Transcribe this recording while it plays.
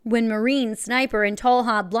When Marine Sniper and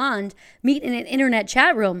Talhotblond meet in an internet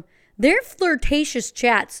chat room, their flirtatious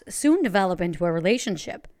chats soon develop into a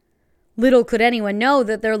relationship. Little could anyone know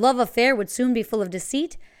that their love affair would soon be full of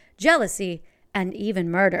deceit, jealousy, and even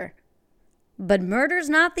murder. But murder's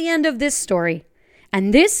not the end of this story,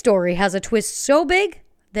 and this story has a twist so big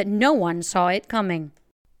that no one saw it coming.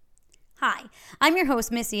 Hi, I'm your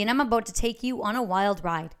host Missy, and I'm about to take you on a wild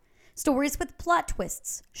ride. Stories with plot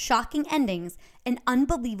twists, shocking endings, and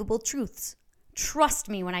unbelievable truths. Trust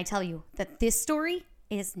me when I tell you that this story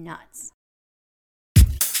is nuts.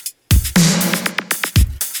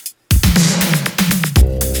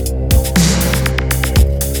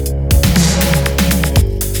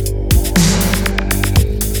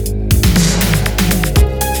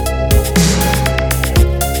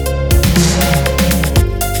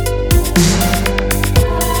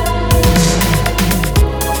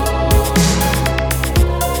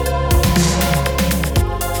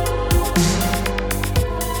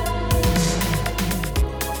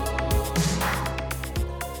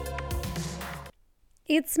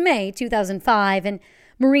 It's May 2005, and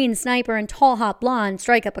Marine Sniper and Talhotblond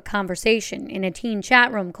strike up a conversation in a teen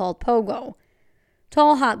chat room called Pogo.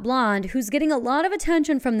 Talhotblond, who's getting a lot of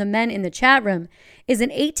attention from the men in the chat room, is an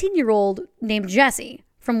 18-year-old named Jessie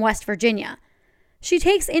from West Virginia. She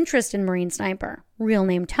takes interest in Marine Sniper, real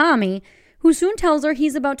name Tommy, who soon tells her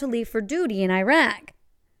he's about to leave for duty in Iraq.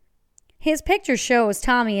 His picture shows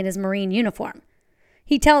Tommy in his Marine uniform.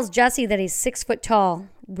 He tells Jessie that he's 6 foot tall,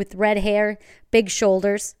 with red hair, big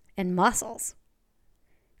shoulders, and muscles.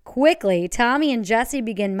 Quickly, Tommy and Jessie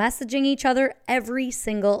begin messaging each other every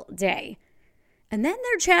single day. And then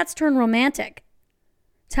their chats turn romantic.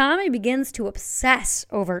 Tommy begins to obsess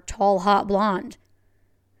over Talhotblond.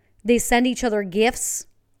 They send each other gifts,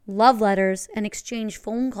 love letters, and exchange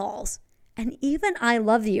phone calls, and even I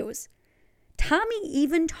love yous. Tommy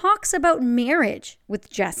even talks about marriage with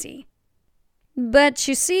Jessie. But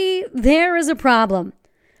you see, there is a problem.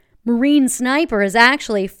 Marine Sniper is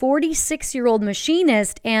actually 46-year-old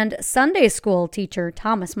machinist and Sunday school teacher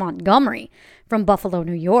Thomas Montgomery from Buffalo,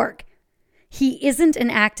 New York. He isn't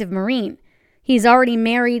an active Marine. He's already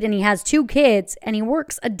married and he has 2 kids and he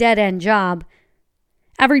works a dead-end job.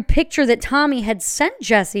 Every picture that Tommy had sent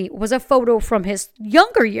Jessie was a photo from his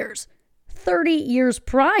younger years, 30 years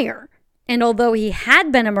prior. And although he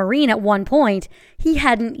had been a Marine at one point, he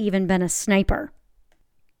hadn't even been a sniper.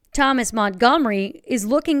 Thomas Montgomery is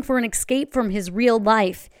looking for an escape from his real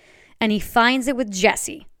life, and he finds it with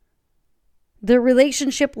Jessie. Their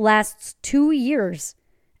relationship lasts 2 years,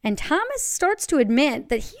 and Thomas starts to admit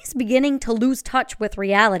that he's beginning to lose touch with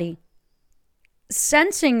reality.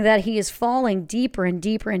 Sensing that he is falling deeper and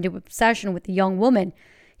deeper into obsession with the young woman,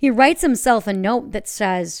 he writes himself a note that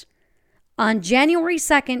says, "On January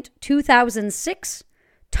 2nd, 2006,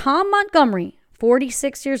 Tom Montgomery,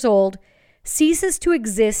 46 years old, ceases to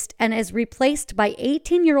exist and is replaced by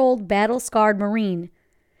 18-year-old battle-scarred Marine.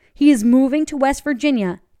 He is moving to West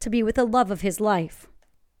Virginia to be with the love of his life."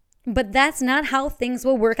 But that's not how things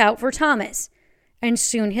will work out for Thomas, and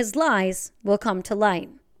soon his lies will come to light.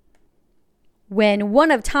 When one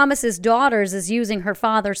of Thomas's daughters is using her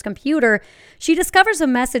father's computer, she discovers a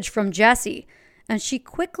message from Jessie, and she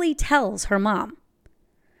quickly tells her mom.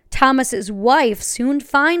 Thomas's wife soon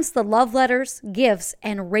finds the love letters, gifts,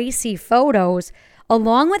 and racy photos,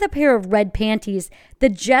 along with a pair of red panties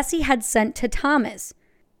that Jessie had sent to Thomas.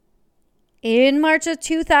 In March of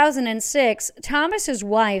 2006, Thomas's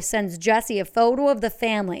wife sends Jessie a photo of the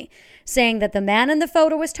family, saying that the man in the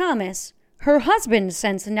photo is Thomas, her husband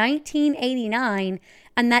since 1989,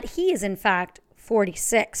 and that he is in fact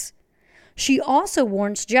 46. She also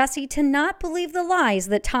warns Jessie to not believe the lies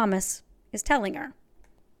that Thomas is telling her.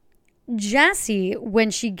 Jessie,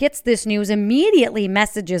 when she gets this news, immediately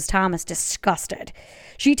messages Thomas disgusted.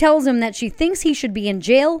 She tells him that she thinks he should be in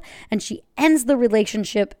jail, and she ends the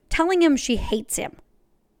relationship, telling him she hates him.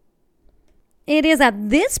 It is at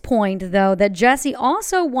this point, though, that Jessie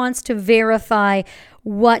also wants to verify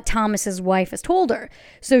what Thomas's wife has told her.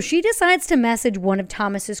 So she decides to message one of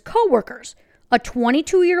Thomas's coworkers, a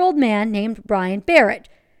 22-year-old man named Brian Barrett,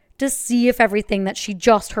 to see if everything that she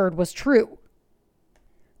just heard was true.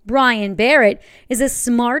 Brian Barrett is a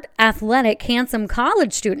smart, athletic, handsome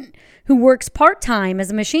college student who works part-time as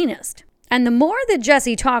a machinist. And the more that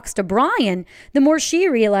Jessie talks to Brian, the more she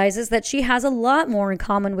realizes that she has a lot more in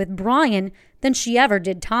common with Brian than she ever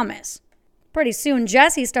did Thomas. Pretty soon,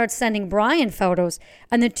 Jessie starts sending Brian photos,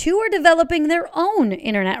 and the two are developing their own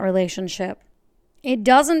internet relationship. It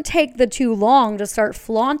doesn't take the two long to start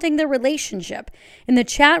flaunting their relationship in the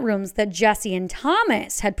chat rooms that Jessie and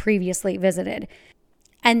Thomas had previously visited.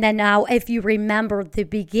 And then now, if you remember the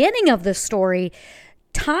beginning of the story,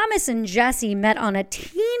 Thomas and Jesse met on a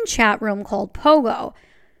teen chat room called Pogo.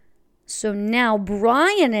 So now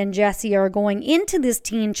Brian and Jesse are going into this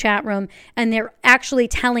teen chat room and they're actually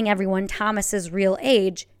telling everyone Thomas's real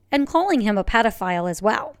age and calling him a pedophile as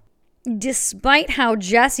well. Despite how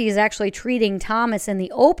Jesse is actually treating Thomas in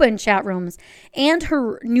the open chat rooms and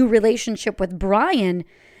her new relationship with Brian,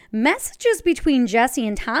 messages between Jesse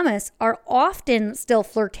and Thomas are often still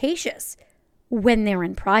flirtatious when they're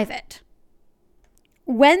in private.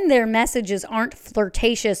 When their messages aren't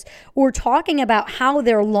flirtatious or talking about how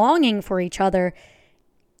they're longing for each other,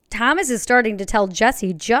 Thomas is starting to tell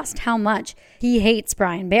Jesse just how much he hates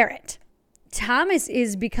Brian Barrett. Thomas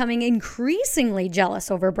is becoming increasingly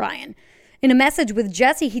jealous over Brian. In a message with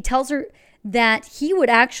Jesse, he tells her that he would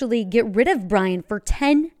actually get rid of Brian for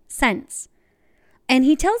 10 cents. And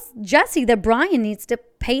he tells Jesse that Brian needs to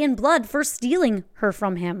pay in blood for stealing her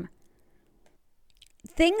from him.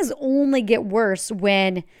 Things only get worse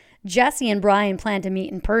when Jesse and Brian plan to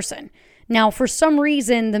meet in person. Now, for some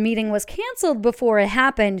reason, the meeting was canceled before it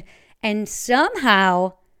happened, and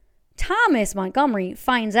somehow Thomas Montgomery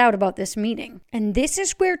finds out about this meeting. And this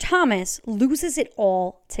is where Thomas loses it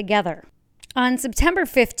all together. On September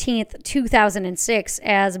 15th, 2006,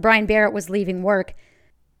 as Brian Barrett was leaving work,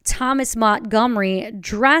 Thomas Montgomery,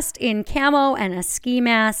 dressed in camo and a ski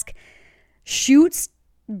mask, shoots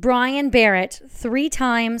Brian Barrett 3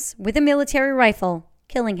 times with a military rifle,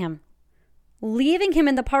 killing him, leaving him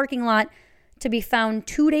in the parking lot to be found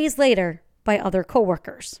 2 days later by other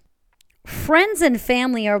coworkers. Friends and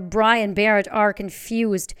family of Brian Barrett are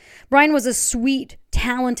confused. Brian was a sweet,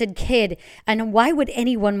 talented kid, and why would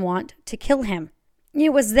anyone want to kill him?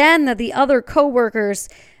 It was then that the other coworkers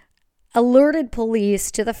alerted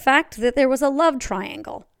police to the fact that there was a love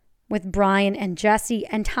triangle with Brian and Jesse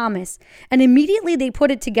and Thomas, and immediately they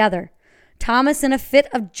put it together. Thomas, in a fit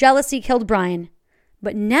of jealousy, killed Brian.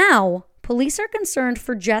 But now, police are concerned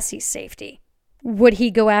for Jesse's safety. Would he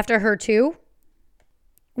go after her too?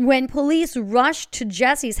 When police rush to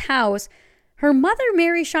Jesse's house, her mother,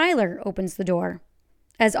 Mary Schuyler, opens the door.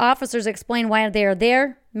 As officers explain why they are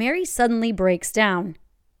there, Mary suddenly breaks down.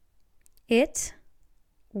 "It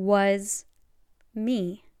was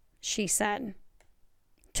me," she said.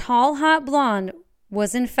 Talhotblond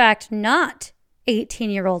was in fact not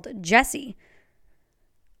 18-year-old Jesse,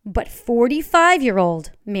 but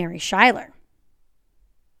 45-year-old Mary Schuyler.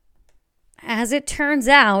 As it turns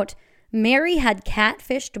out, Mary had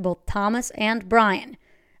catfished both Thomas and Brian,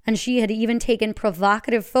 and she had even taken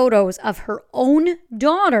provocative photos of her own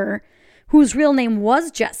daughter, whose real name was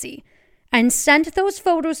Jessie, and sent those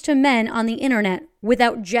photos to men on the internet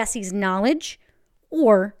without Jesse's knowledge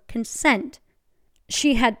or consent.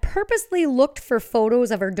 She had purposely looked for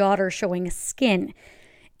photos of her daughter showing skin,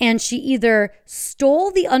 and she either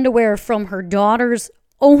stole the underwear from her daughter's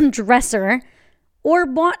own dresser or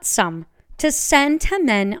bought some to send to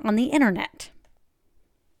men on the internet.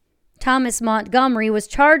 Thomas Montgomery was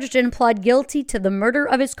charged and pled guilty to the murder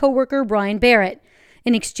of his coworker Brian Barrett.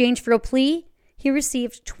 In exchange for a plea, he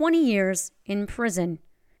received 20 years in prison.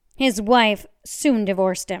 His wife soon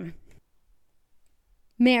divorced him.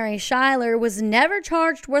 Mary Schuyler was never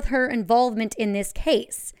charged with her involvement in this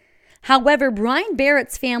case. However, Brian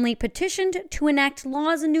Barrett's family petitioned to enact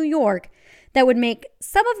laws in New York that would make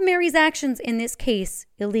some of Mary's actions in this case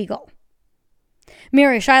illegal.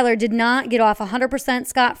 Mary Schuyler did not get off 100%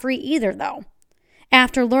 scot-free either, though.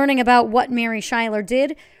 After learning about what Mary Schuyler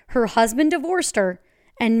did, her husband divorced her,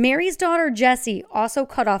 and Mary's daughter Jessie also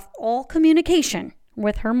cut off all communication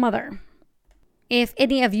with her mother. If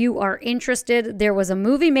any of you are interested, there was a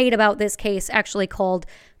movie made about this case actually called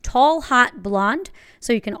Talhotblond,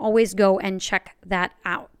 so you can always go and check that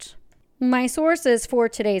out. My sources for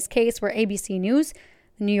today's case were ABC News,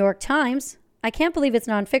 the New York Times, I Can't Believe It's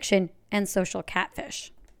Nonfiction, and Social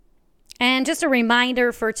Catfish. And just a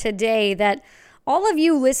reminder for today that all of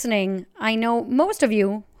you listening, I know most of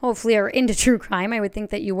you hopefully are into true crime. I would think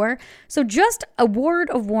that you were. So just a word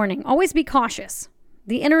of warning, always be cautious.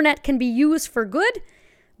 The internet can be used for good,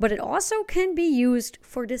 but it also can be used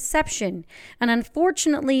for deception. And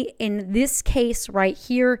unfortunately, in this case right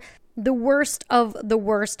here, the worst of the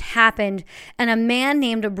worst happened, and a man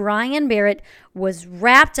named Brian Barrett was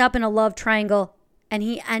wrapped up in a love triangle, and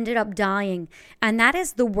he ended up dying. And that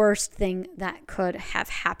is the worst thing that could have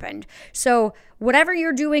happened. So whatever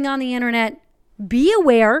you're doing on the internet, be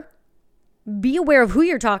aware of who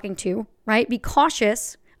you're talking to, right? Be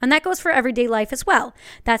cautious. And that goes for everyday life as well.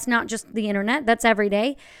 That's not just the internet, that's every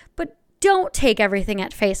day. But don't take everything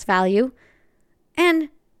at face value. And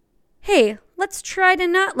hey, let's try to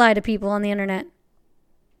not lie to people on the internet.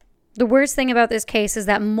 The worst thing about this case is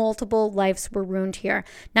that multiple lives were ruined here.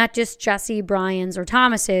 Not just Jesse, Brian's, or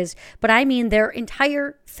Thomas's, but I mean their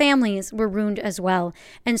entire families were ruined as well.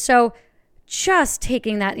 And so just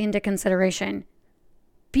taking that into consideration,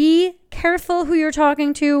 be careful who you're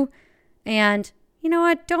talking to, and you know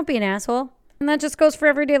what? Don't be an asshole. And that just goes for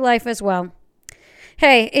everyday life as well.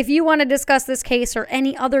 Hey, if you want to discuss this case or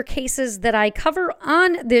any other cases that I cover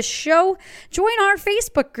on this show, join our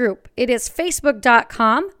Facebook group. It is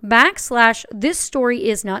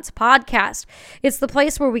facebook.com/thisstoryisnutspodcast. It's the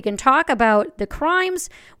place where we can talk about the crimes.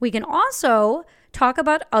 We can also talk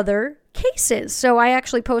about other cases. So I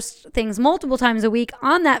actually post things multiple times a week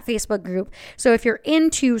on that Facebook group. So if you're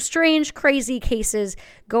into strange, crazy cases,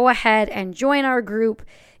 go ahead and join our group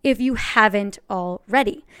if you haven't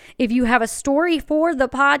already. If you have a story for the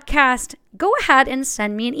podcast, go ahead and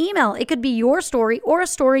send me an email. It could be your story or a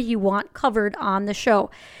story you want covered on the show.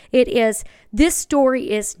 It is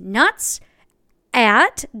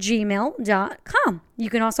thisstoryisnuts@gmail.com. You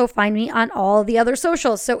can also find me on all the other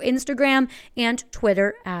socials, so Instagram and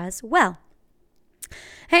Twitter as well.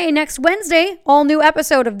 Hey, next Wednesday, all new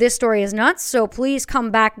episode of This Story is Nuts, so please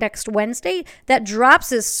come back next Wednesday. That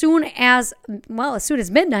drops as soon as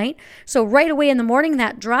midnight, so right away in the morning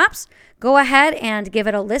that drops. Go ahead and give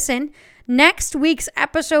it a listen. Next week's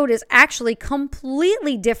episode is actually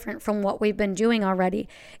completely different from what we've been doing already.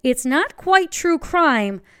 It's not quite true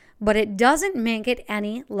crime, but it doesn't make it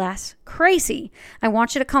any less crazy. I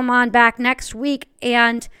want you to come on back next week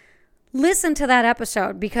and listen to that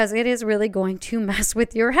episode because it is really going to mess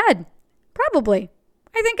with your head. Probably.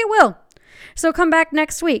 I think it will. So come back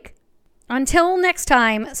next week. Until next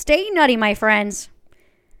time, stay nutty, my friends.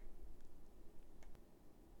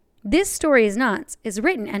 This Story is Nuts is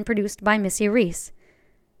written and produced by Missy Reese,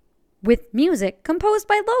 with music composed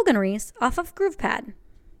by Logan Reese off of GroovePad.